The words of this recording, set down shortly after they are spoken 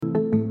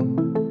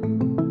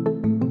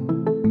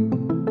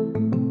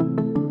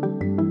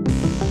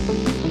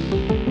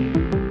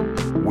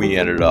we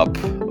ended up,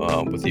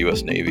 with the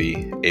U.S.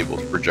 Navy, able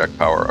to project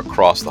power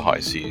across the high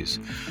seas.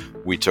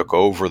 We took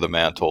over the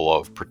mantle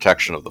of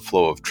protection of the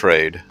flow of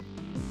trade.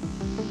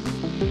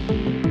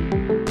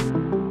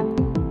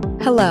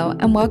 Hello,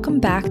 and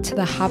welcome back to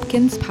the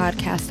Hopkins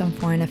Podcast on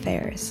Foreign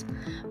Affairs.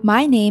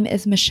 My name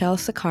is Michelle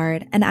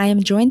Sicard, and I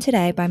am joined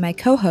today by my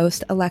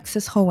co-host,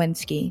 Alexis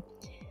Holwinski.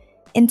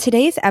 In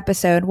today's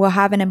episode, we'll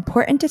have an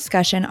important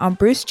discussion on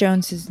Bruce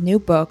Jones's new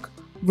book,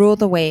 Rule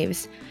the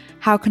Waves: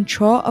 How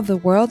Control of the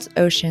World's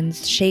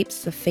Oceans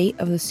Shapes the Fate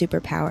of the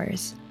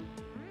Superpowers.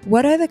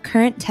 What are the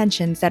current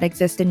tensions that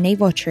exist in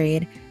naval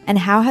trade, and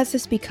how has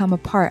this become a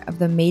part of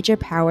the major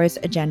powers'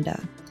 agenda?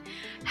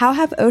 How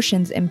have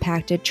oceans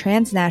impacted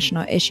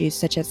transnational issues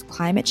such as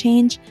climate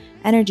change,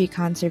 energy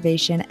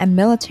conservation, and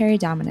military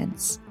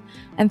dominance?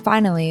 And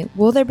finally,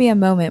 will there be a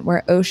moment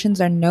where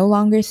oceans are no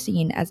longer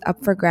seen as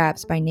up for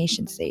grabs by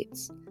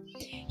nation-states?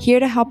 Here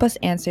to help us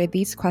answer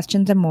these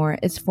questions and more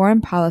is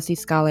foreign policy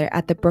scholar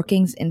at the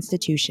Brookings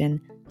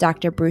Institution,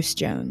 Dr. Bruce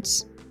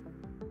Jones.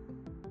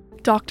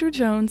 Dr.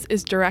 Jones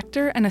is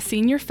director and a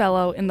senior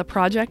fellow in the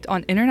Project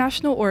on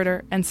International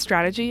Order and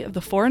Strategy of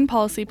the Foreign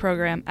Policy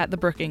Program at the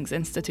Brookings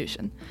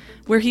Institution,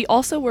 where he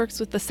also works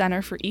with the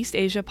Center for East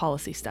Asia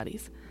Policy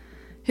Studies.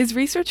 His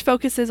research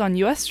focuses on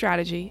U.S.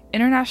 strategy,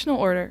 international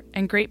order,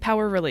 and great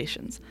power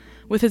relations,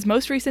 with his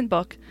most recent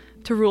book,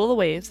 To Rule the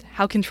Waves: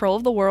 How Control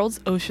of the World's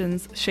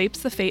Oceans Shapes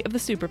the Fate of the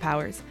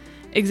Superpowers,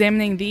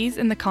 examining these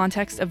in the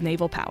context of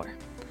naval power.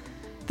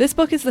 This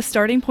book is the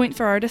starting point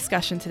for our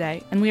discussion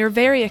today, and we are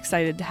very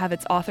excited to have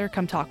its author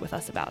come talk with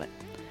us about it.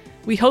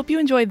 We hope you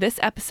enjoyed this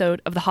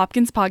episode of the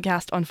Hopkins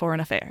Podcast on Foreign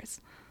Affairs.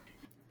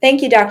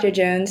 Thank you, Dr.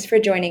 Jones, for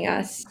joining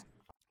us.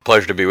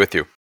 Pleasure to be with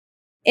you.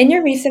 In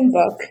your recent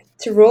book,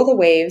 To Rule the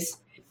Waves,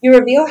 you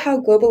reveal how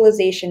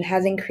globalization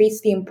has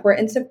increased the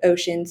importance of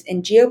oceans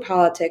in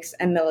geopolitics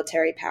and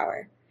military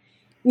power.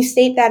 You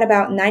state that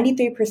about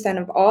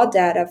 93% of all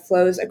data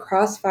flows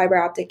across fiber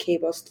optic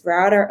cables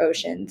throughout our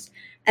oceans,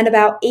 and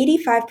about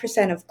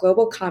 85% of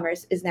global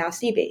commerce is now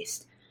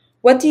sea-based.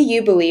 What do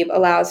you believe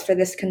allows for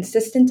this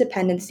consistent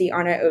dependency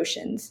on our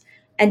oceans?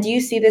 And do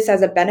you see this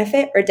as a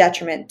benefit or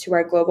detriment to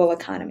our global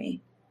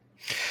economy?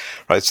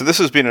 Right, so this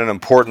has been an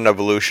important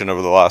evolution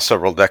over the last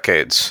several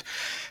decades.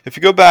 If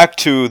you go back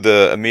to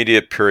the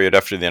immediate period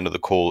after the end of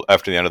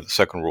the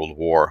Second World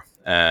War,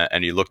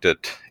 and you looked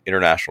at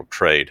international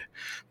trade,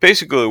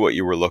 basically what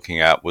you were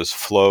looking at was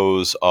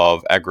flows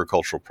of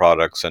agricultural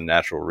products and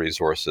natural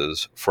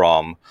resources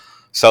from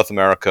South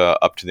America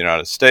up to the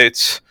United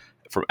States,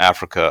 from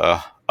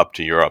Africa up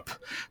to Europe.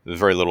 There was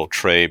very little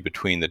trade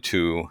between the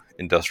two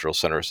industrial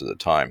centers at the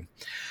time.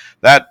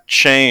 That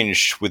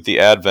changed with the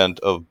advent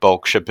of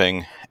bulk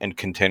shipping and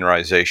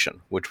containerization,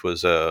 which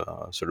was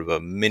a sort of a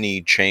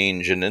mini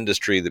change in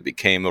industry that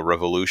became a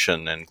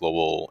revolution in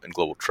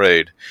global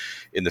trade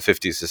in the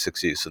 50s, the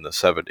 60s, and the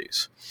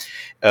 70s.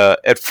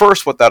 At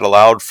first, what that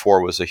allowed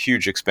for was a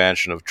huge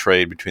expansion of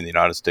trade between the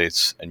United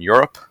States and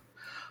Europe.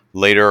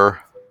 Later,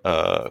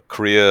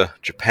 Korea,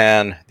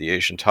 Japan, the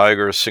Asian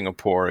Tigers,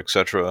 Singapore,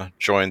 etc.,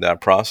 joined that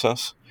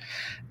process.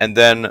 And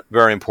then,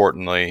 very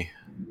importantly,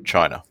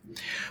 China.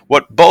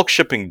 What bulk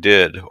shipping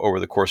did over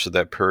the course of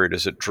that period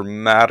is it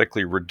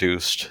dramatically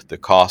reduced the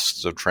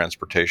costs of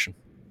transportation,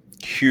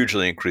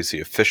 hugely increased the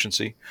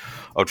efficiency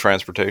of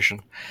transportation,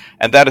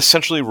 and that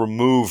essentially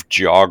removed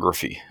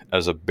geography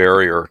as a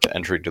barrier to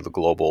entry to the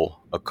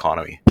global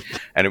economy.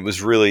 And it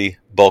was really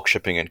bulk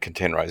shipping and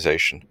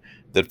containerization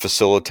that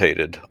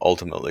facilitated,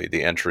 ultimately,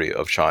 the entry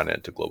of China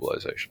into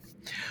globalization.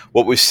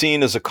 What we've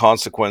seen as a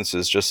consequence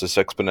is just this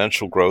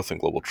exponential growth in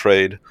global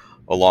trade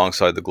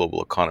alongside the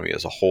global economy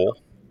as a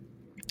whole.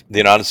 The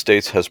United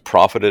States has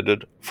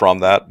profited from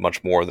that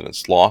much more than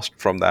it's lost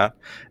from that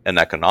in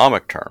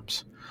economic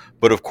terms.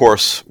 But of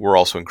course, we're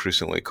also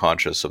increasingly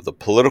conscious of the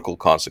political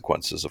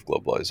consequences of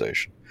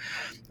globalization.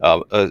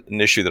 An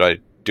issue that I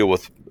deal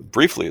with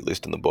briefly, at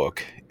least in the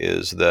book,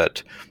 is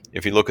that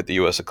if you look at the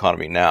U.S.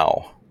 economy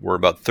now, we're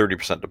about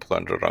 30%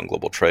 dependent on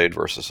global trade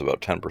versus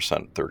about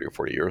 10% 30 or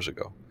 40 years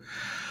ago.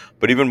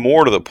 But even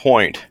more to the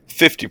point,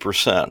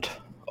 50%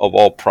 of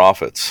all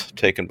profits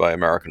taken by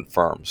American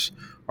firms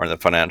are in the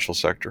financial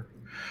sector.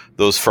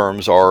 Those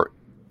firms are,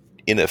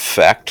 in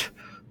effect,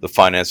 the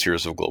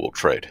financiers of global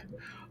trade.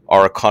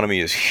 Our economy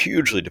is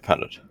hugely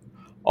dependent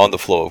on the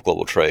flow of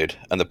global trade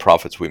and the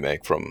profits we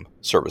make from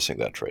servicing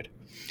that trade.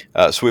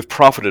 So we've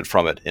profited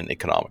from it in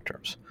economic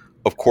terms.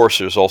 Of course,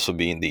 there's also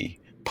been the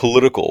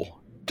political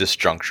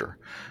disjuncture,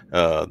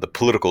 the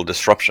political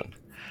disruption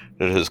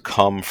that has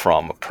come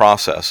from a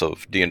process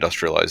of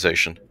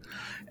deindustrialization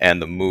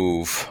and the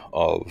move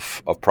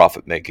of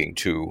profit making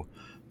to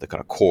the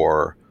kind of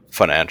core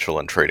financial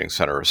and trading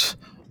centers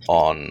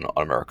on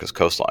America's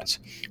coastlines.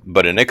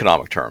 But in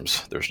economic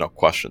terms, there's no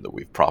question that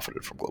we've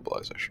profited from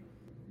globalization.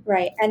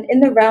 Right. And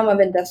in the realm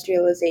of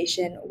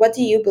industrialization, what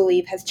do you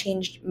believe has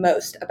changed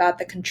most about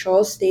the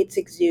control states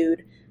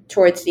exude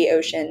towards the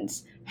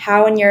oceans?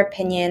 How, in your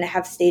opinion,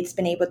 have states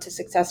been able to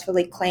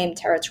successfully claim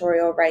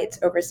territorial rights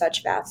over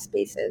such vast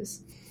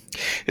spaces?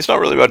 It's not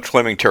really about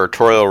claiming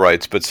territorial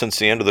rights, but since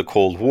the end of the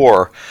Cold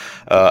War,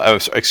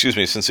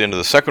 since the end of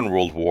the Second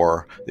World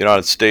War, the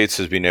United States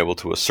has been able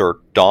to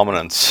assert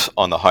dominance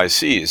on the high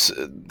seas.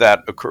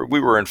 That occurred. We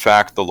were, in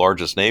fact, the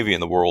largest navy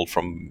in the world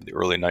from the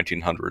early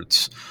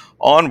 1900s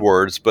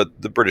onwards, but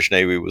the British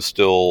Navy was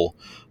still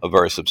a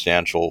very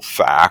substantial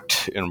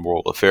fact in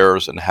world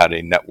affairs and had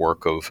a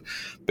network of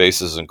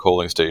bases and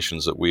coaling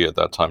stations that we at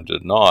that time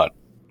did not.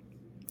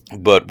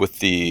 But with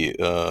the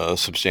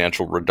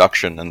substantial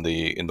reduction in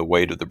the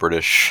weight of the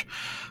British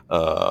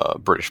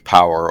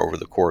power over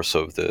the course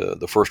of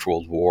the First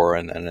World War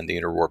and in the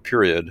interwar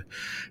period,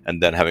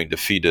 and then having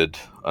defeated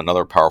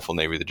another powerful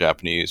navy, the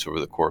Japanese, over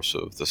the course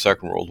of the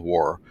Second World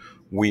War,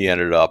 we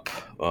ended up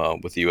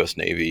with the U.S.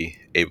 Navy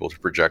able to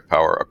project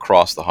power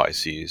across the high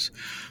seas.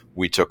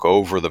 We took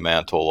over the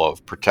mantle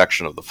of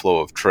protection of the flow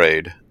of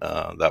trade.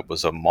 That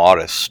was a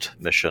modest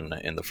mission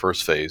in the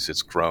first phase.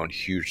 It's grown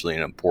hugely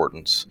in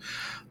importance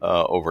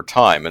over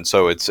time, and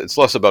so it's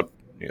less about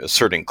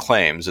asserting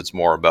claims. It's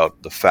more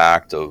about the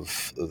fact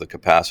of the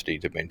capacity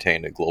to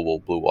maintain a global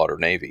blue water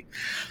navy.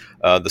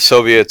 The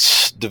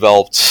Soviets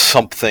developed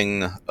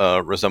something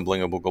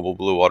resembling a global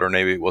blue water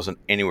navy. It wasn't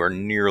anywhere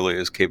nearly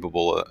as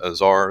capable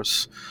as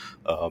ours.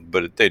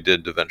 But they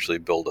did eventually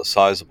build a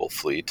sizable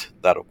fleet.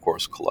 That, of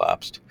course,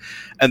 collapsed.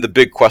 And the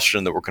big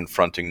question that we're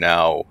confronting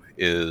now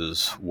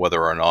is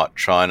whether or not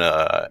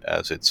China,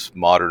 as it's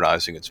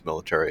modernizing its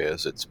military,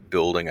 as it's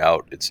building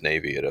out its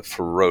navy at a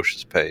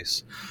ferocious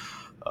pace,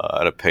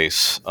 at a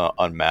pace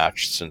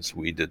unmatched since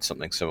we did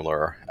something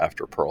similar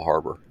after Pearl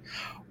Harbor,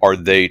 are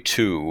they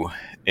too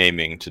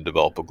aiming to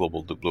develop a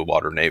global blue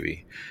water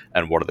navy?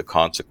 And what are the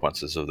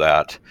consequences of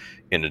that,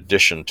 in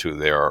addition to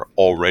their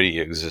already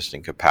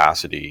existing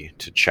capacity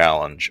to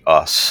challenge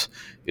us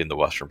in the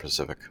Western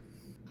Pacific?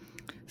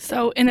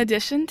 So, in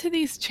addition to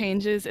these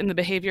changes in the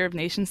behavior of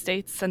nation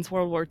states since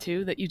World War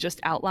II that you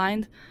just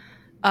outlined,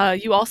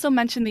 you also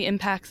mentioned the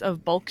impacts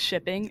of bulk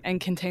shipping and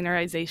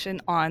containerization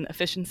on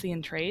efficiency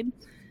and trade.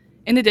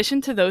 In addition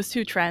to those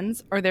two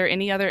trends, are there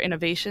any other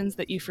innovations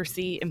that you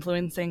foresee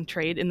influencing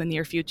trade in the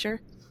near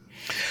future?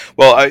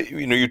 Well,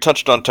 you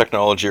touched on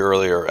technology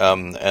earlier,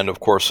 and of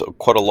course,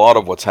 quite a lot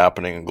of what's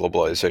happening in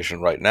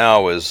globalization right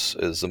now is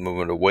the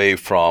movement away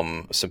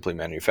from simply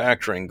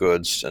manufacturing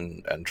goods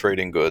and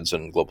trading goods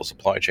and global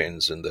supply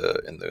chains in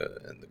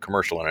the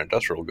commercial and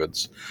industrial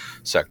goods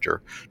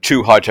sector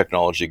to high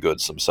technology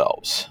goods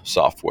themselves,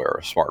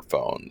 software,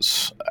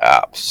 smartphones,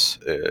 apps,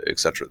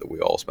 etc., that we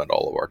all spend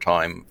all of our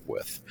time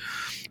with.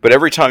 But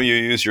every time you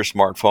use your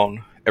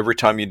smartphone, every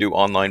time you do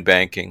online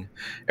banking,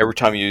 every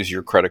time you use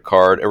your credit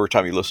card, every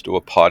time you listen to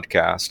a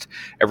podcast,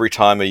 every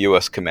time a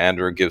U.S.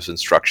 commander gives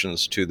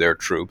instructions to their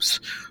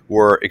troops,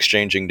 we're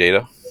exchanging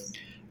data.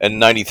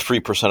 And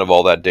 93% of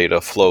all that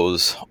data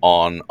flows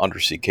on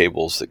undersea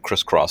cables that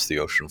crisscross the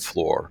ocean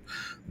floor.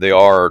 They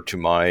are, to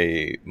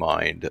my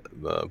mind,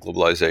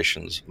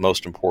 globalization's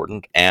most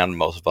important and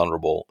most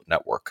vulnerable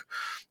network.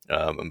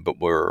 But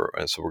we're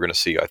going to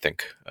see, I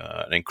think,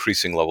 an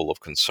increasing level of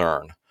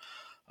concern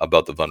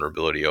about the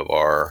vulnerability of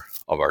our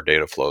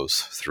data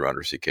flows through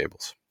undersea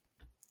cables.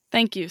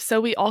 Thank you.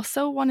 So we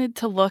also wanted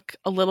to look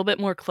a little bit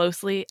more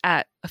closely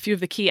at a few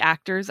of the key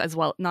actors as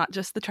well, not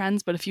just the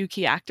trends, but a few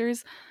key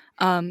actors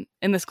in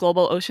this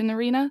global ocean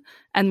arena.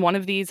 And one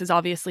of these is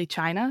obviously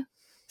China.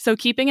 So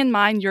keeping in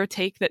mind your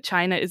take that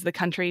China is the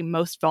country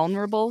most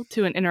vulnerable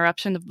to an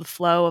interruption of the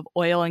flow of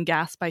oil and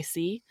gas by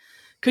sea,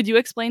 could you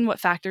explain what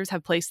factors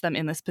have placed them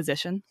in this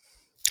position?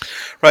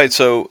 Right.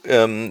 So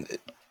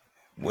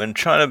when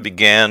China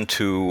began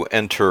to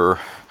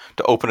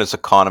open its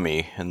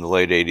economy in the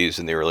late 80s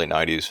and the early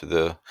 90s with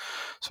the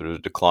sort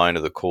of decline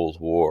of the Cold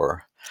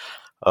War,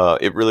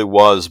 it really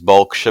was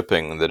bulk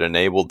shipping that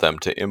enabled them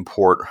to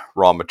import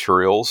raw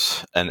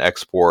materials and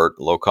export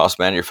low-cost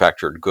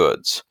manufactured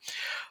goods.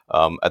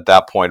 At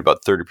that point,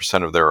 about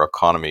 30% of their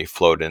economy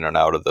flowed in and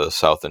out of the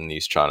South and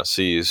East China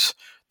Seas.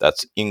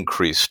 That's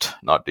increased,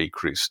 not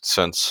decreased,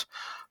 since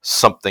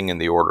something in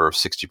the order of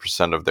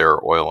 60% of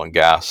their oil and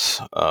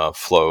gas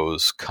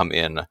flows come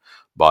in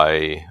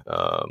by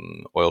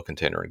oil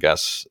container and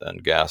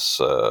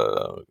gas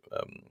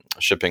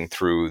shipping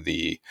through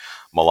the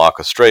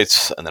Malacca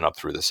Straits and then up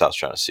through the South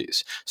China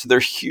Seas. So they're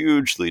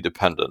hugely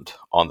dependent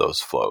on those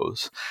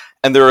flows,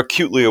 and they're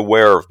acutely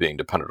aware of being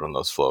dependent on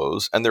those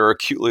flows, and they're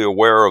acutely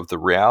aware of the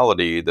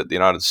reality that the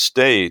United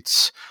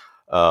States,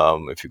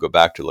 if you go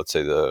back to, let's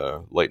say,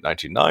 the late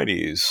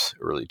 1990s,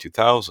 early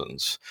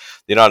 2000s,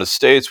 the United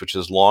States, which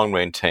has long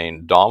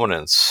maintained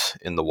dominance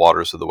in the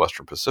waters of the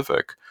Western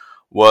Pacific,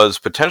 was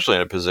potentially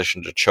in a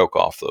position to choke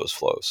off those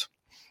flows.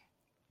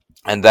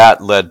 And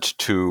that led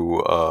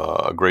to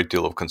a great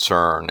deal of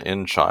concern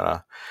in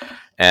China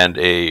and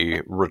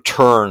a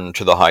return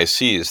to the high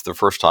seas the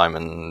first time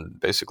in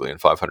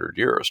 500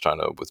 years.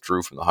 China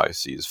withdrew from the high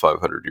seas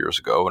 500 years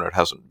ago, and it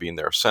hasn't been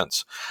there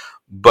since.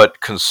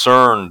 but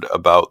concerned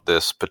about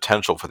this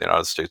potential for the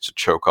United States to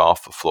choke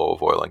off the flow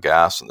of oil and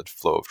gas and the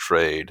flow of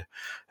trade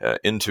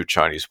into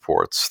Chinese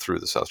ports through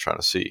the South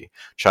China Sea.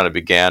 China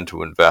began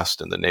to invest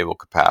in the naval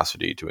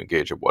capacity to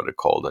engage in what it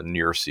called a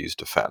near seas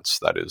defense.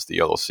 That is the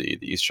Yellow Sea,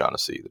 the East China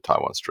Sea, the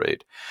Taiwan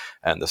Strait,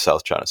 and the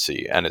South China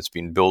Sea. And it's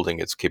been building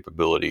its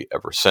capability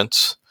ever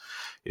since.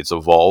 It's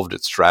evolved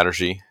its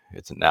strategy.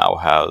 It now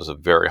has a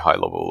very high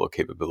level of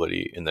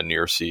capability in the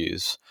near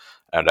seas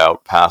and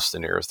out past the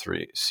near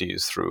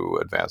seas through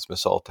advanced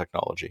missile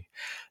technology.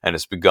 And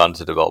it's begun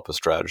to develop a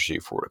strategy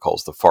for what it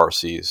calls the far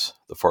seas,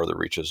 the farther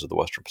reaches of the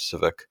Western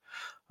Pacific,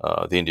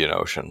 the Indian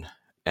Ocean,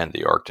 and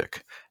the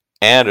Arctic.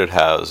 And it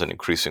has an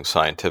increasing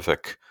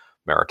scientific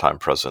maritime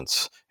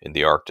presence in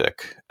the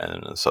Arctic and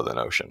in the Southern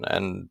Ocean.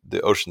 And the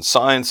ocean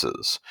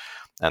sciences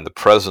and the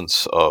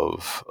presence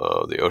of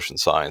the ocean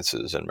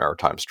sciences and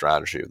maritime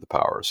strategy of the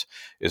powers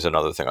is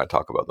another thing I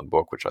talk about in the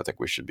book, which I think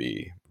we should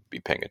be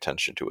paying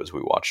attention to as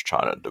we watch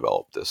China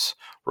develop this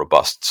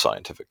robust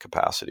scientific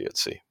capacity at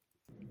sea.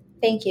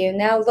 Thank you.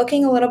 Now,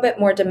 looking a little bit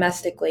more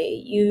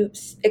domestically, you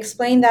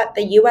explained that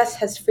the U.S.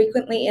 has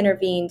frequently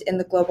intervened in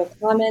the global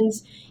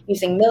commons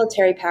using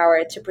military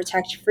power to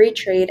protect free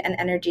trade and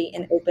energy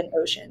in open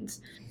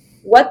oceans.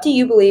 What do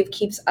you believe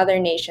keeps other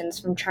nations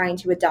from trying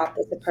to adopt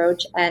this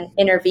approach and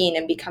intervene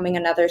in becoming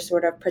another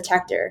sort of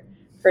protector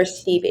for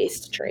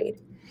sea-based trade?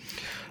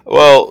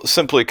 Well,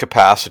 simply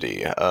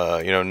capacity.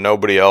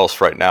 Nobody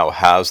else right now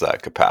has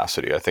that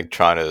capacity. I think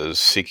China is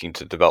seeking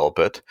to develop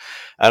it.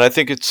 And I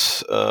think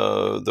it's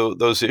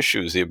those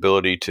issues, the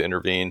ability to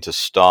intervene, to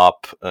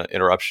stop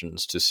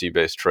interruptions to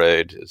sea-based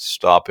trade,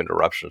 stop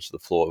interruptions to the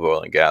flow of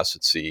oil and gas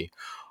at sea,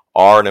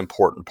 are an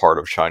important part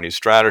of Chinese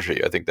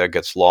strategy. I think that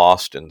gets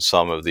lost in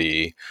some of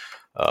the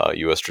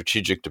U.S.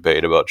 strategic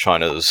debate about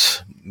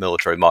China's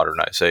military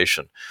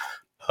modernization.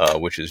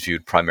 Which is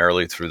viewed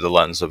primarily through the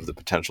lens of the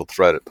potential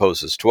threat it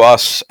poses to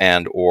us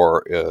and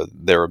or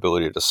their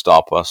ability to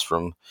stop us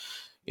from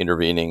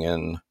intervening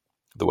in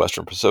the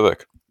Western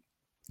Pacific.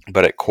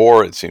 But at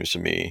core, it seems to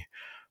me,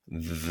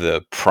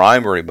 the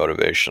primary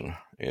motivation,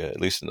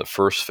 at least in the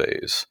first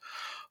phase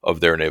of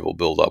their naval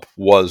buildup,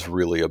 was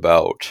really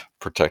about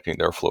protecting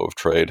their flow of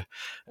trade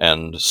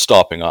and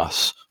stopping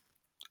us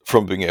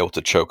from being able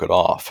to choke it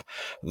off.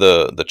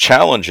 The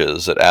challenge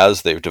is that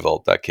as they've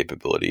developed that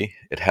capability,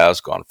 it has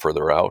gone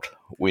further out.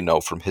 We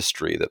know from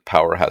history that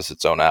power has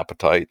its own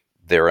appetite.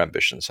 Their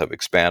ambitions have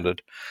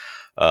expanded.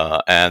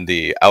 And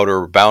the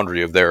outer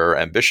boundary of their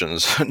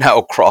ambitions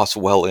now cross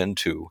well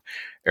into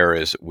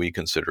areas that we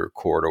consider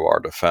core to our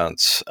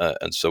defense.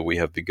 And so we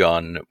have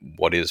begun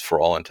what is,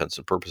 for all intents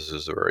and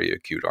purposes, a very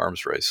acute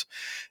arms race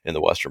in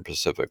the Western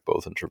Pacific,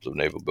 both in terms of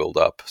naval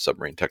buildup,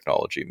 submarine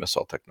technology,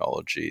 missile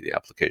technology, the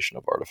application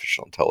of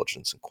artificial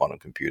intelligence and quantum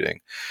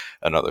computing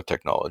and other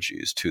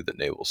technologies to the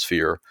naval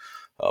sphere.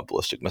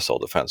 Ballistic missile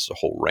defense, a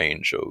whole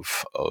range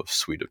of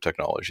suite of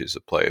technologies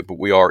at play. But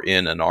we are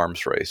in an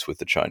arms race with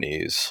the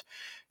Chinese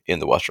in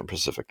the Western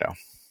Pacific now.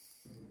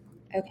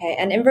 Okay,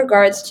 and in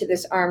regards to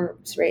this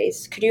arms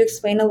race, could you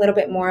explain a little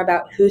bit more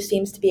about who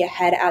seems to be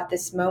ahead at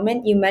this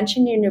moment? You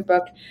mentioned in your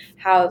book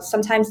how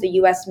sometimes the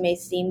U.S. may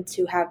seem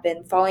to have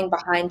been falling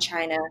behind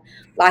China,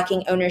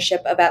 lacking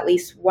ownership of at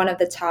least one of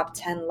the top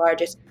 10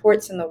 largest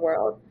ports in the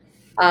world.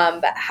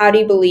 But how do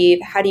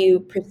you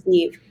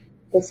perceive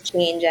this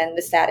change and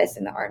the status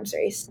in the arms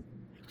race?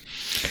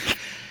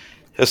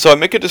 So I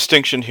make a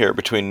distinction here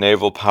between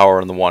naval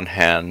power on the one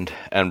hand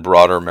and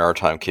broader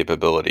maritime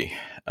capability.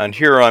 And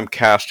here I'm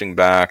casting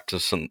back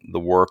to the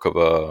work of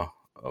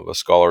a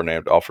scholar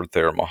named Alfred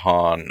Thayer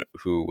Mahan,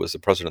 who was the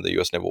president of the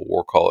U.S. Naval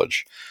War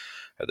College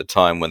at the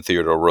time when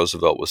Theodore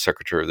Roosevelt was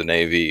Secretary of the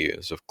Navy. He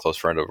was a close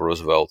friend of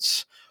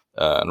Roosevelt's,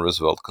 and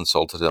Roosevelt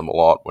consulted him a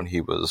lot when he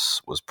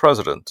was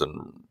president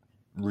and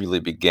really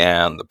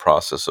began the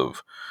process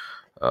of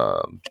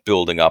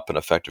building up an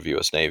effective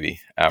U.S.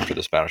 Navy after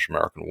the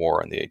Spanish-American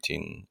War in the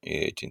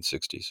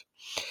 1860s.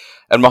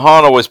 And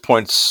Mahan always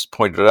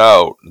pointed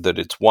out that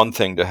it's one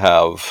thing to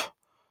have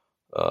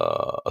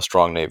a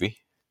strong Navy.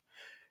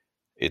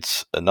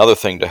 It's another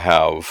thing to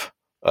have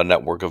a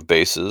network of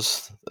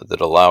bases that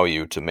allow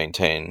you to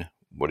maintain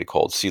what he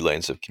called sea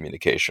lanes of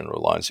communication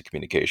or lines of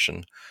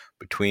communication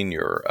between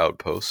your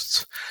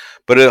outposts.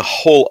 But a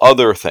whole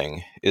other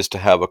thing is to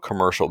have a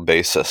commercial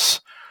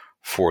basis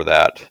for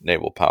that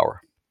naval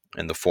power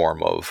in the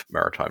form of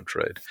maritime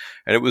trade.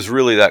 And it was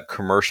really that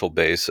commercial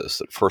basis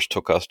that first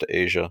took us to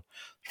Asia,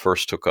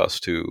 first took us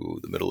to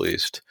the Middle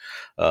East,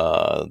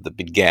 that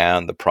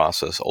began the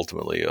process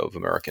ultimately of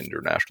American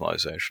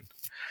internationalization.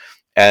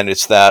 And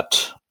it's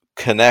that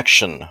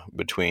connection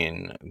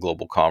between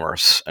global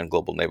commerce and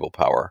global naval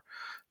power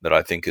that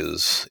I think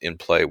is in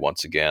play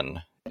once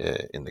again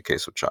in the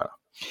case of China.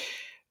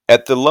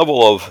 At the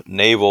level of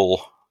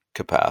naval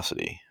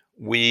capacity,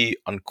 we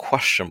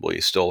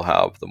unquestionably still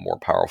have the more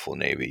powerful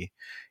Navy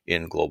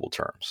in global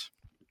terms.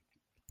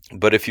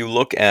 But if you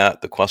look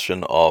at the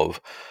question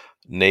of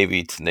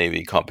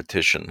Navy-to-Navy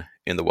competition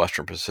in the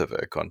Western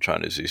Pacific on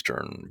China's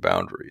eastern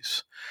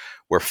boundaries,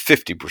 where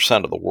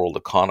 50% of the world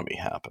economy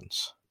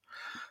happens,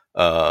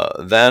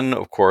 Then,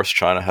 of course,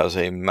 China has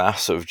a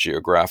massive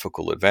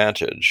geographical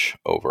advantage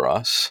over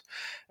us,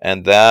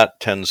 and that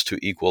tends to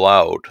equal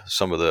out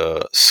some of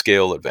the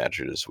scale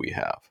advantages we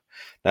have.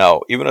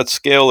 Now, even at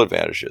scale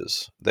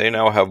advantages, they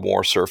now have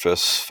more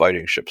surface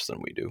fighting ships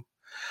than we do,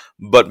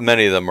 but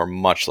many of them are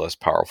much less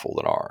powerful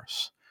than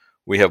ours.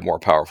 We have more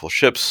powerful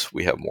ships,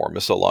 we have more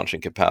missile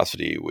launching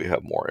capacity, we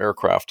have more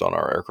aircraft on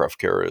our aircraft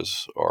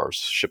carriers, our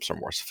ships are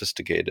more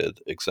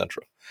sophisticated,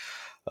 etc.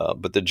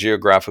 But the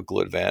geographical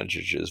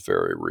advantage is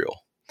very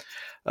real.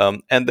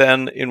 And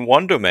then in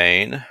one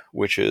domain,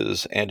 which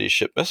is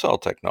anti-ship missile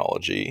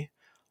technology,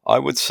 I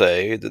would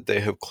say that they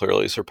have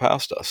clearly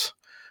surpassed us.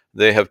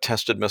 They have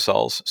tested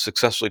missiles,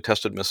 successfully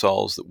tested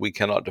missiles that we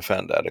cannot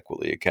defend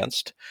adequately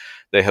against.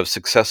 They have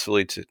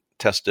successfully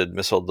tested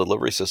missile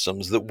delivery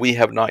systems that we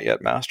have not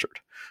yet mastered.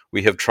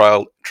 We have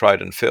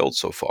tried and failed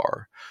so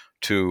far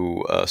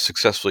to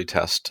successfully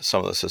test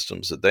some of the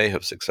systems that they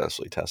have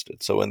successfully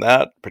tested. So in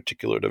that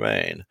particular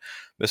domain,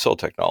 missile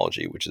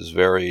technology, which is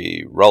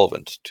very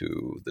relevant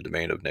to the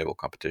domain of naval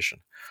competition,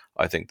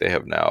 I think they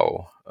have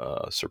now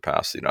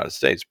surpassed the United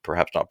States,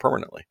 perhaps not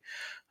permanently,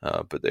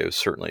 but they have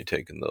certainly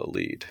taken the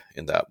lead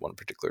in that one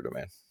particular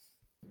domain.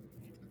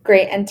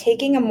 Great. And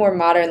taking a more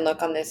modern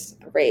look on this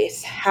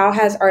race, how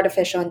has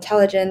artificial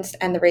intelligence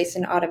and the race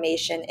in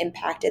automation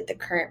impacted the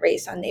current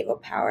race on naval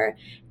power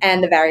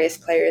and the various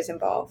players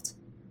involved?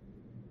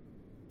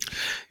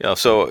 Yeah,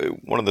 so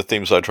one of the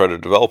themes I try to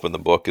develop in the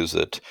book is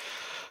that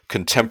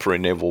contemporary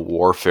naval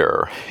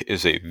warfare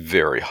is a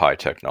very high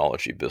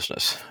technology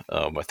business.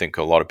 I think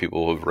a lot of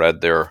people who have read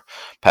their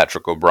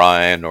Patrick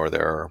O'Brien or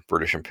their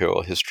British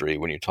Imperial History,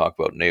 when you talk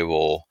about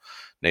naval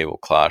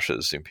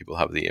clashes, and people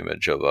have the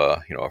image of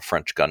a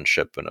French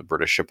gunship and a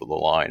British ship of the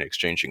line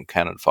exchanging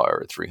cannon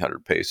fire at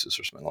 300 paces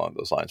or something along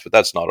those lines. But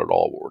that's not at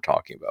all what we're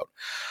talking about.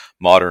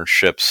 Modern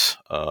ships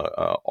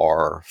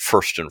are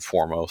first and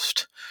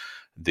foremost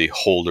the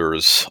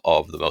holders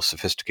of the most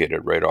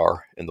sophisticated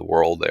radar in the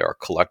world. They are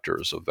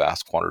collectors of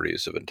vast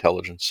quantities of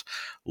intelligence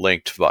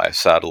linked via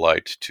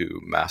satellite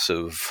to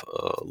massive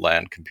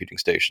land computing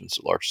stations.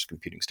 The largest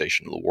computing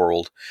station in the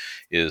world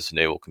is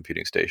Naval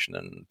Computing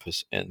Station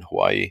in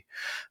Hawaii,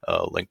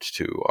 linked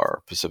to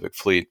our Pacific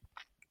Fleet.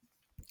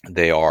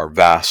 They are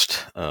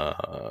vast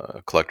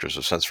collectors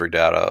of sensory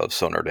data, of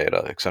sonar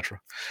data,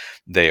 etc.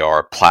 They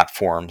are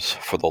platforms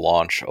for the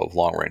launch of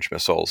long-range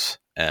missiles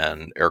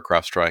and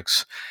aircraft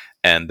strikes,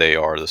 and they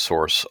are the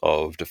source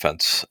of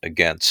defense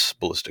against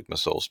ballistic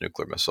missiles,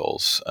 nuclear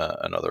missiles,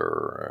 and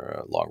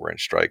other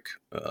long-range strike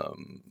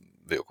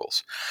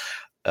vehicles.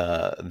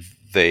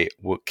 They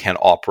can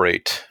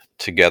operate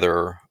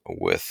together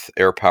with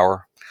air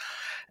power.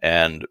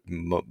 And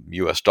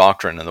U.S.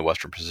 doctrine in the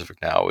Western Pacific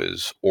now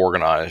is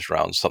organized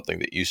around something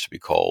that used to be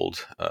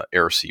called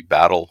air-sea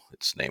battle.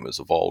 Its name has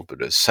evolved,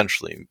 but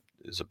essentially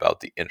is about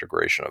the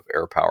integration of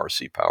air power,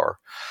 sea power,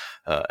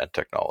 and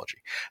technology.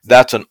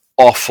 That's an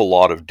awful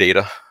lot of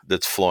data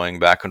that's flowing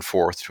back and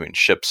forth between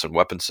ships and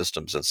weapon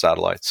systems and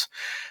satellites.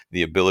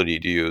 The ability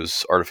to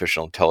use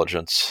artificial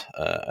intelligence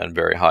and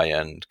very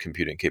high-end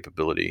computing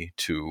capability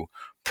to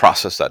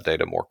process that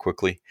data more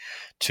quickly,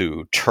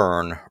 to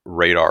turn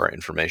radar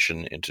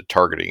information into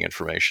targeting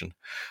information.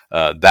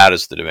 That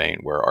is the domain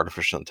where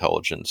artificial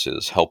intelligence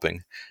is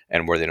helping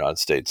and where the United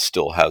States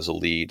still has a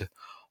lead,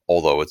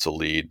 although it's a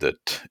lead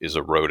that is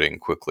eroding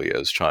quickly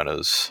as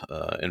China's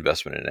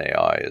investment in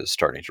AI is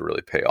starting to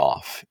really pay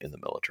off in the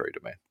military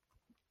domain.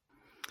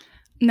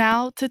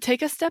 Now, to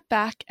take a step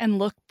back and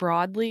look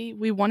broadly,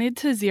 we wanted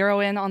to zero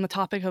in on the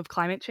topic of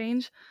climate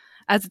change,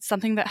 as it's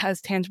something that has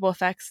tangible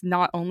effects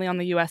not only on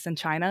the US and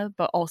China,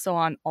 but also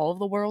on all of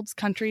the world's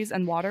countries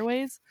and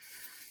waterways.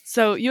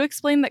 So you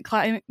explained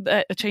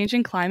that a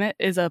changing climate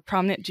is a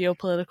prominent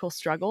geopolitical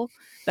struggle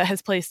that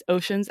has placed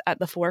oceans at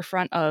the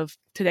forefront of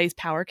today's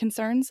power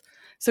concerns.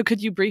 So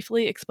could you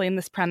briefly explain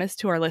this premise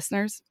to our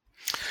listeners?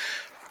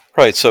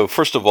 Right. So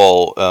first of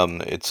all,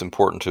 it's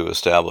important to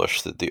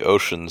establish that the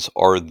oceans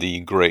are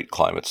the great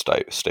climate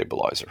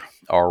stabilizer.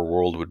 Our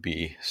world would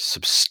be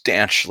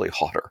substantially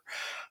hotter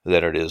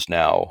than it is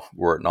now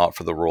were it not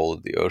for the role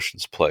that the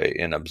oceans play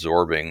in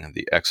absorbing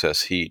the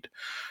excess heat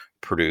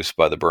produced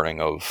by the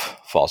burning of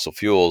fossil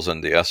fuels.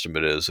 And the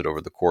estimate is that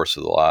over the course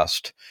of the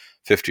last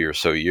 50 or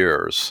so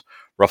years,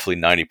 roughly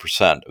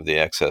 90% of the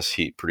excess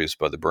heat produced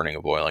by the burning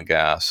of oil and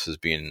gas has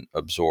been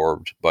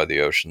absorbed by the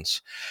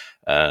oceans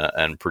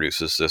and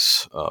produces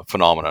this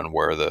phenomenon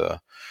where the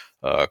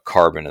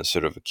carbon is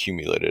sort of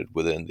accumulated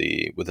within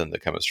the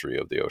chemistry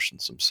of the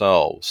oceans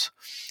themselves.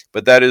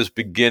 But that is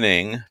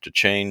beginning to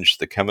change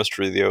the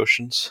chemistry of the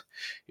oceans.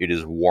 It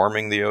is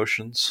warming the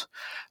oceans.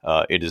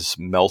 It is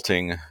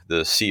melting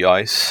the sea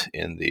ice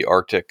in the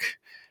Arctic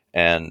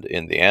and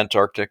in the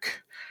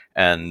Antarctic.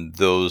 And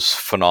those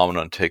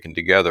phenomena taken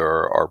together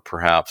are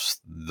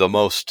perhaps the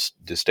most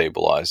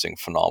destabilizing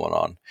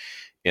phenomenon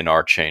in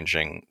our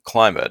changing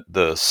climate.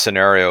 The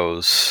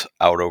scenarios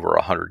out over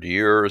 100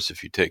 years,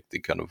 if you take the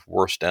kind of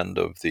worst end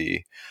of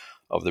the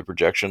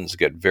projections,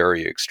 get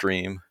very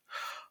extreme.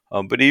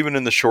 But even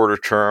in the shorter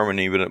term and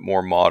even at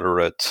more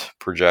moderate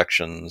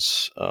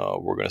projections,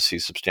 we're going to see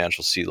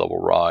substantial sea level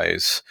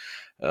rise.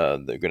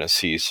 They're going to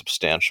see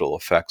substantial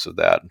effects of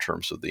that in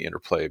terms of the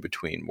interplay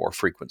between more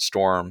frequent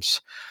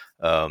storms,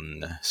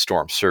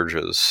 storm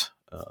surges,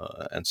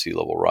 and sea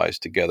level rise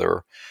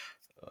together,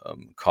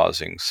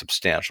 causing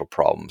substantial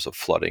problems of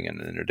flooding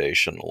and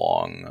inundation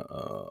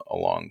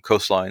along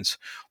coastlines.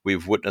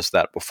 We've witnessed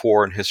that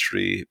before in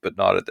history, but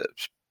not at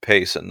this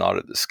pace and not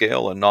at the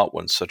scale, and not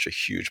when such a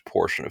huge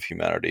portion of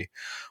humanity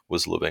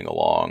was living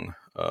along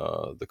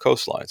the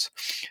coastlines.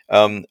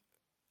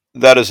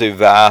 That is a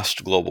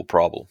vast global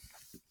problem.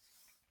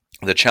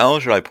 The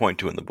challenge that I point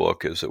to in the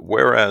book is that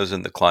whereas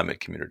in the climate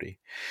community,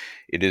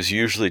 it is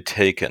usually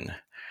taken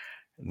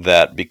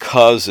that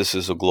because this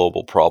is a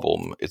global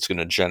problem, it's going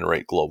to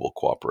generate global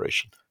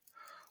cooperation.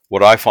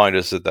 What I find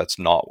is that that's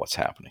not what's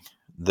happening.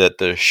 That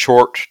the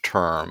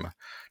short-term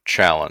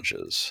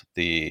challenges,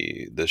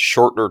 the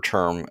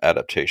shorter-term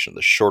adaptation,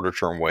 the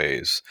shorter-term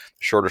ways,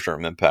 the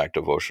shorter-term impact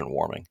of ocean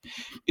warming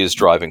is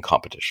driving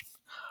competition.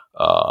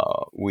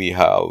 We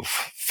have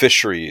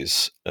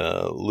fisheries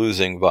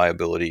losing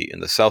viability in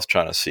the South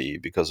China Sea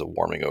because of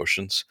warming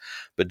oceans,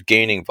 but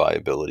gaining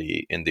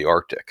viability in the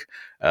Arctic.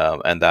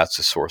 And that's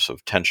a source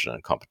of tension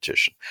and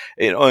competition.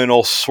 In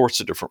all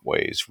sorts of different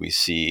ways, we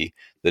see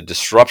the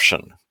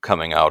disruption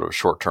coming out of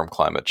short-term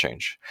climate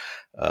change,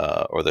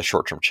 or the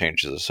short-term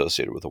changes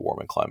associated with a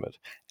warming climate,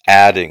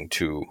 adding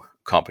to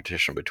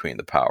competition between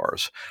the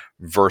powers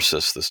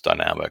versus this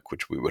dynamic,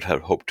 which we would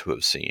have hoped to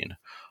have seen,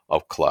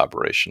 of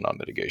collaboration on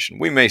mitigation.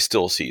 We may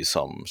still see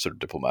some sort of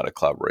diplomatic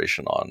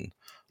collaboration on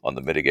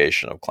the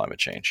mitigation of climate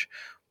change,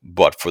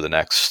 but for the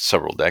next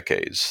several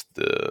decades,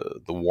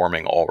 the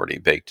warming already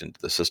baked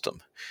into the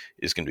system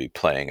is going to be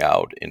playing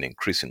out in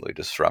increasingly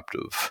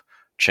disruptive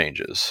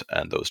changes,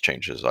 and those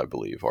changes, I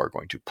believe, are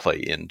going to play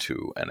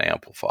into and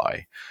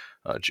amplify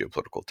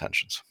geopolitical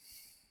tensions.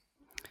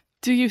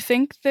 Do you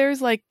think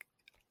there's like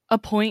a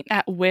point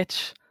at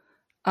which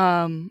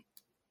all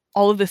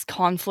of this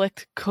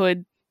conflict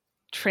could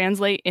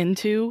translate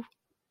into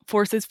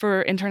forces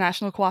for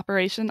international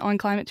cooperation on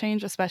climate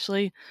change,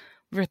 especially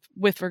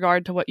with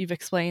regard to what you've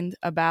explained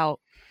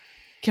about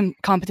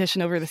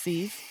competition over the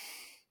seas?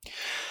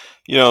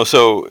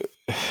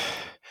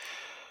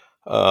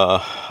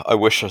 I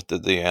wish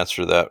that the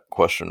answer to that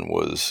question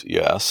was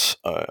yes.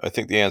 I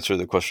think the answer to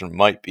the question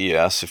might be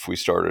yes if we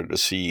started to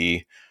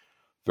see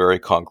very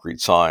concrete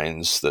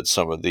signs that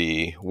some of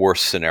the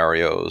worst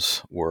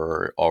scenarios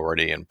were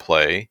already in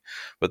play,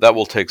 but that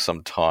will take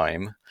some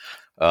time.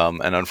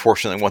 And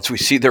unfortunately, once we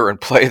see they're in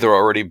play, they're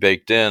already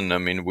baked in. I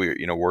mean,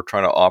 we're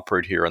trying to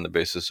operate here on the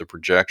basis of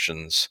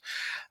projections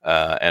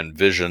and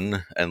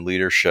vision and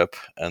leadership,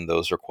 and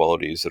those are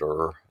qualities that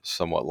are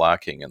somewhat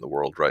lacking in the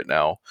world right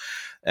now.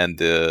 And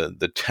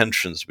the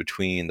tensions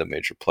between the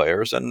major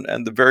players and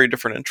the very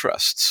different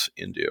interests,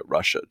 India,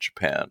 Russia,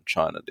 Japan,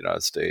 China, the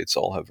United States,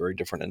 all have very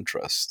different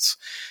interests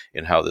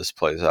in how this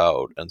plays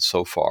out. And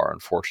so far,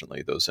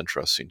 unfortunately, those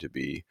interests seem to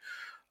be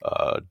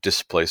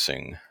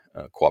displacing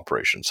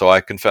cooperation. So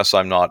I confess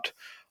I'm not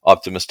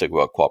optimistic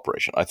about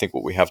cooperation. I think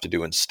what we have to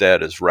do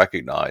instead is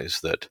recognize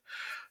that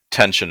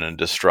tension and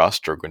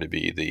distrust are going to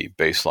be the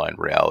baseline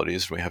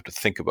realities. We have to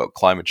think about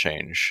climate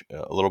change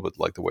a little bit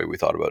like the way we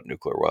thought about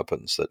nuclear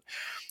weapons, that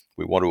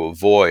we want to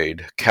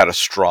avoid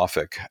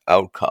catastrophic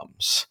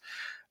outcomes,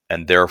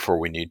 and therefore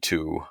we need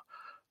to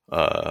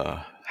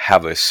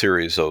have a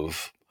series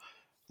of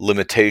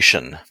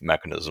limitation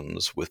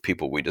mechanisms with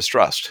people we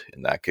distrust.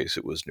 In that case,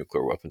 it was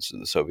nuclear weapons to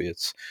the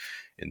Soviets.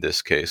 In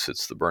this case,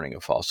 it's the burning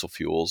of fossil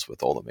fuels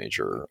with all the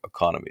major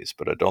economies.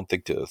 But I don't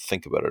think to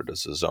think about it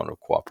as a zone of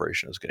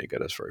cooperation is going to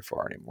get us very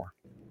far anymore.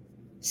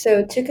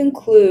 So to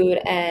conclude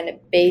and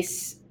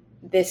base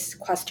this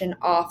question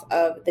off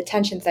of the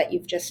tensions that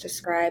you've just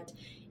described,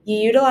 you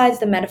utilize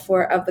the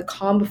metaphor of the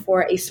calm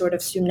before a sort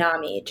of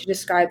tsunami to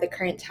describe the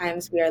current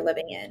times we are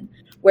living in,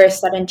 where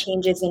sudden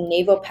changes in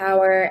naval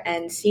power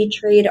and sea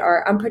trade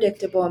are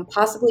unpredictable and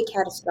possibly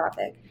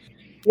catastrophic.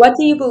 What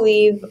do you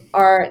believe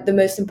are the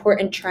most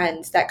important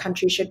trends that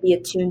countries should be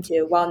attuned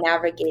to while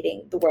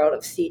navigating the world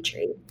of sea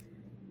trade?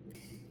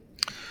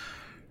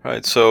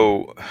 Right.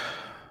 So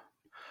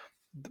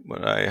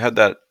when I had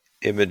that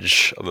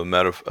image of a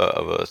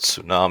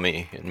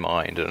tsunami in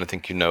mind, and I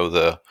think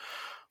the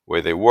way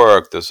they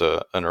work, there's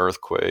an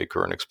earthquake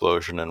or an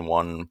explosion in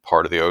one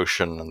part of the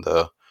ocean, and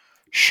the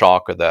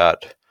shock of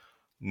that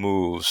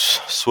moves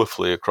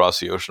swiftly across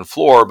the ocean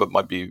floor, but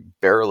might be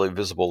barely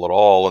visible at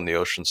all on the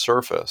ocean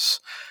surface.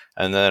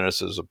 And then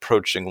as it's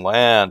approaching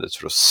land, it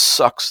sort of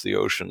sucks the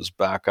oceans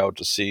back out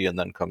to sea and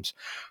then comes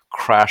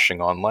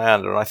crashing on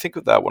land. And I think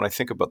of that when I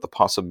think about the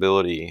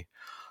possibility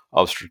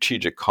of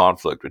strategic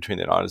conflict between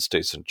the United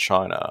States and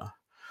China,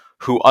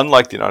 who,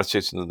 unlike the United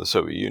States and the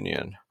Soviet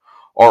Union,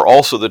 are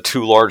also the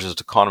two largest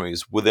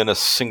economies within a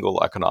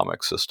single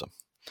economic system,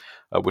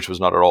 which was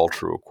not at all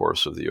true, of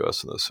course, of the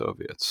US and the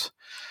Soviets.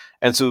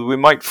 And so we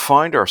might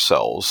find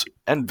ourselves,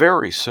 and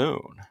very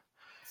soon,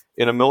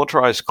 in a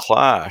militarized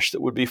clash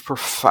that would be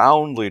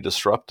profoundly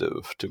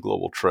disruptive to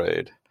global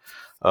trade,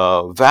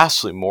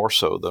 vastly more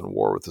so than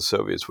war with the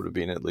Soviets would have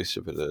been, at least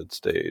if it had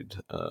stayed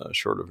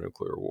short of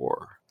nuclear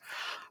war.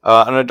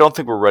 And I don't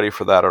think we're ready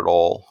for that at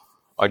all.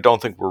 I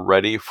don't think we're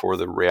ready for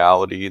the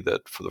reality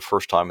that for the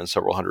first time in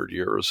several hundred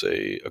years,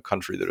 a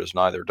country that is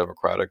neither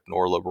democratic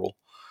nor liberal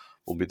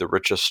will be the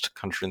richest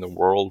country in the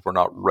world. We're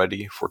not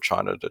ready for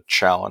China to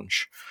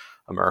challenge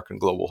American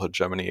global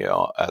hegemony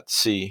at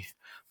sea.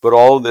 But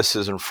all of this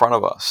is in front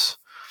of us.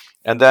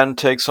 And then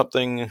take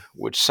something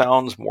which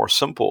sounds more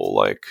simple,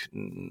 like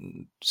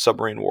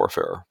submarine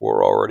warfare.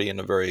 We're already in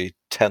a very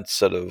tense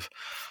set of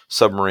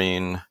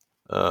submarine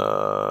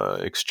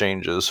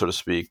exchanges, so to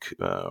speak,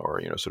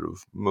 or sort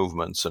of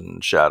movements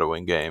and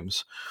shadowing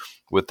games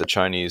with the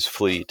Chinese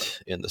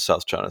fleet in the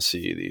South China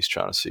Sea, the East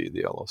China Sea,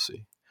 the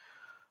LOC.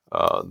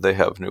 They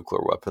have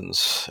nuclear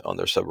weapons on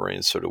their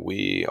submarines, so do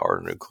we.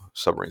 Our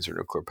submarines are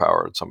nuclear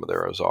powered, some of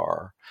theirs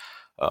are.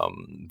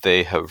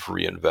 They have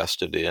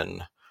reinvested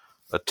in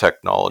a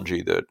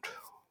technology that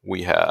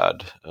we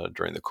had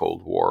during the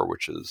Cold War,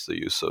 which is the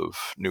use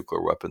of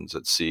nuclear weapons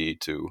at sea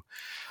to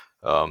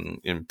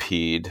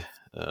impede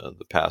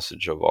the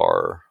passage of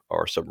our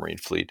submarine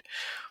fleet.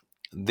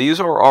 These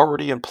are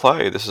already in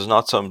play. This is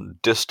not some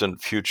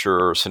distant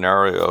future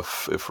scenario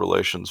if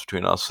relations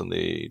between us and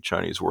the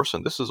Chinese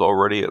worsen. This is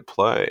already at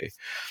play.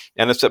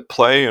 And it's at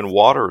play in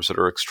waters that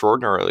are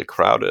extraordinarily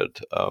crowded.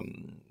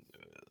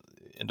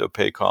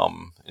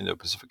 Indo-PACOM,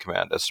 Indo-Pacific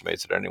Command,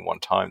 estimates at any one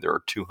time there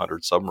are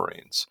 200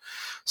 submarines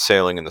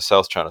sailing in the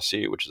South China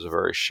Sea, which is a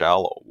very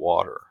shallow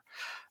water.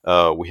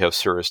 We have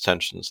serious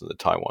tensions in the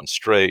Taiwan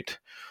Strait.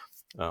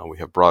 We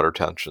have broader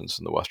tensions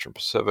in the Western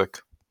Pacific.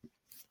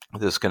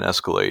 This can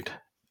escalate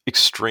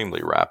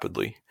extremely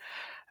rapidly.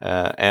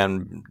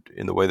 And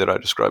in the way that I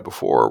described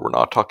before, we're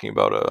not talking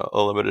about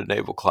a limited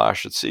naval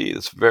clash at sea.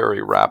 This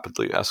very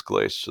rapidly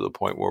escalates to the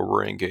point where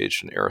we're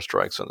engaged in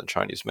airstrikes on the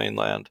Chinese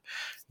mainland.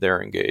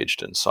 They're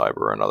engaged in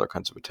cyber and other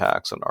kinds of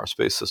attacks on our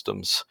space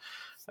systems.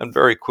 And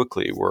very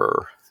quickly,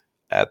 we're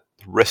at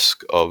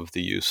risk of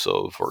the use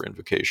of or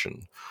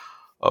invocation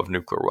of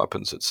nuclear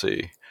weapons at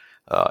sea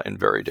in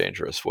very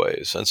dangerous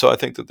ways. And so I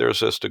think that there's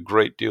just a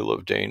great deal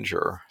of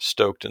danger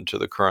stoked into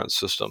the current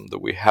system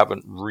that we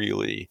haven't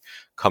really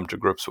come to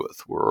grips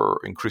with. We're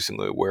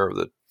increasingly aware of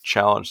the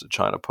challenge that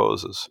China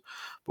poses,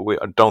 but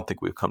I don't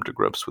think we've come to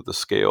grips with the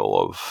scale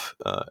of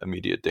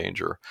immediate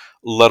danger,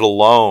 let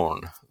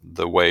alone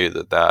the way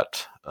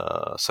that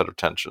set of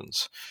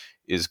tensions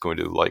is going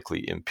to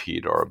likely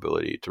impede our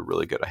ability to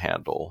really get a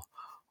handle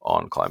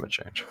on climate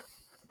change.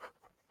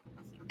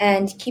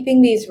 And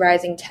keeping these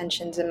rising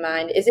tensions in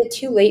mind, is it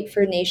too late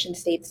for nation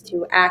states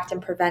to act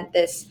and prevent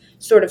this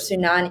sort of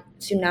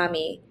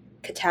tsunami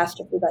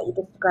catastrophe that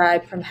you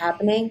described from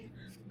happening?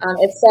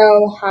 If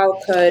so, how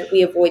could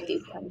we avoid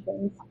these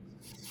tensions?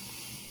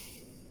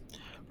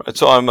 Right,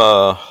 so I'm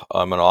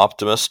an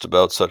optimist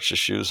about such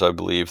issues. I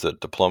believe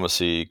that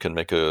diplomacy can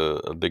make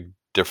a big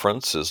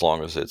difference as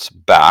long as it's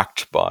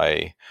backed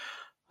by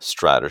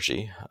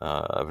strategy.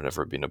 I've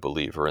never been a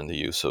believer in the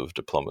use of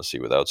diplomacy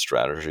without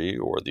strategy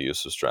or the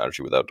use of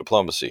strategy without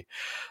diplomacy.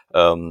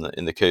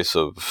 In the case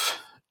of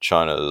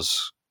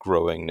China's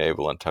growing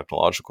naval and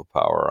technological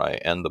power, I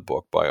end the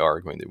book by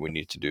arguing that we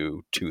need to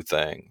do two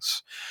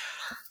things.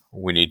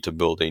 We need to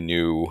build a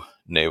new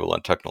naval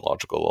and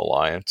technological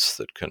alliance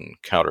that can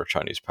counter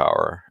Chinese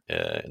power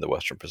in the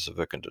Western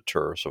Pacific and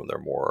deter some of their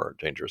more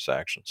dangerous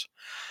actions.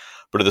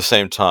 But at the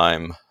same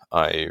time,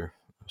 I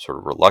sort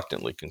of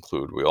reluctantly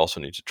conclude we also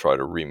need to try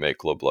to remake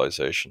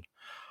globalization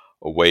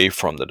away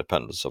from the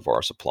dependence of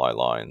our supply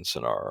lines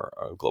and our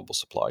global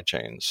supply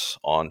chains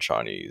on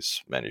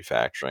Chinese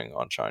manufacturing,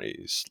 on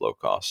Chinese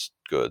low-cost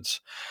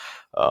goods.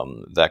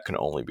 That can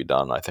only be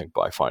done, I think,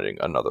 by finding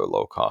another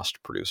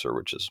low-cost producer,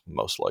 which is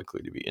most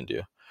likely to be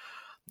India.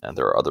 And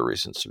there are other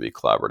reasons to be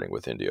collaborating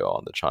with India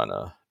on the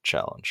China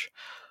challenge.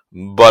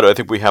 But I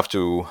think we have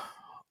to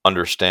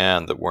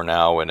understand that we're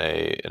now in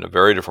a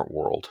very different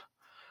world,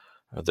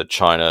 that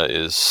China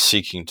is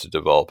seeking to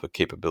develop a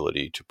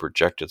capability to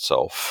project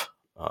itself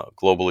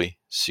globally,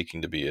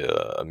 seeking to be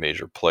a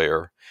major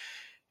player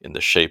in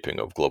the shaping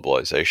of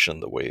globalization,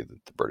 the way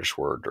that the British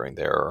were during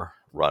their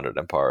run at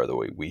empire, the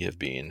way we have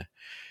been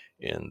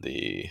in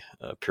the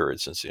period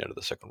since the end of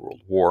the Second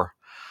World War.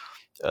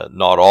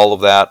 Not all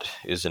of that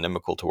is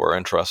inimical to our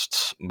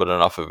interests, but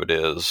enough of it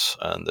is,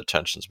 and the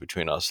tensions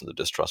between us and the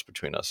distrust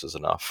between us is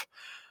enough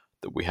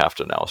that we have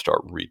to now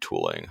start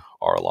retooling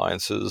our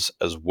alliances,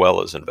 as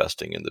well as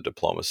investing in the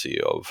diplomacy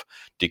of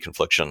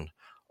deconfliction,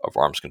 of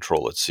arms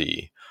control at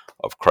sea,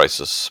 of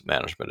crisis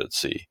management at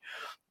sea,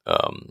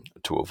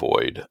 to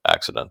avoid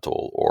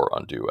accidental or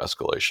undue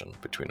escalation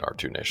between our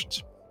two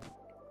nations.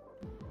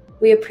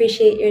 We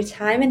appreciate your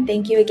time, and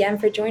thank you again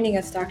for joining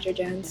us, Dr.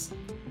 Jones.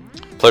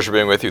 Pleasure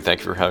being with you. Thank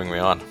you for having me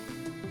on.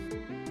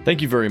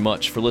 Thank you very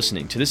much for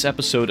listening to this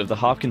episode of the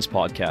Hopkins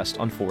Podcast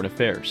on Foreign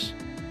Affairs.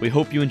 We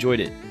hope you enjoyed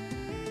it.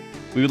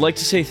 We would like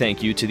to say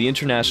thank you to the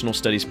International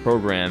Studies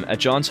Program at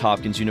Johns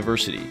Hopkins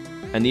University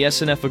and the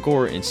SNF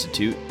Agora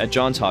Institute at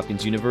Johns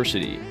Hopkins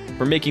University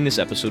for making this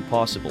episode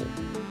possible.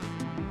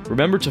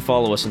 Remember to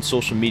follow us on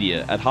social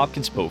media at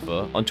Hopkins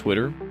POFA on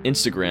Twitter,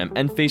 Instagram,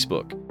 and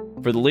Facebook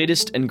for the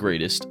latest and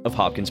greatest of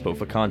Hopkins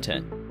POFA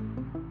content.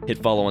 Hit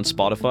follow on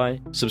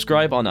Spotify,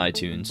 subscribe on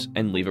iTunes,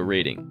 and leave a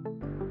rating.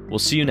 We'll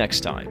see you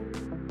next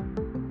time.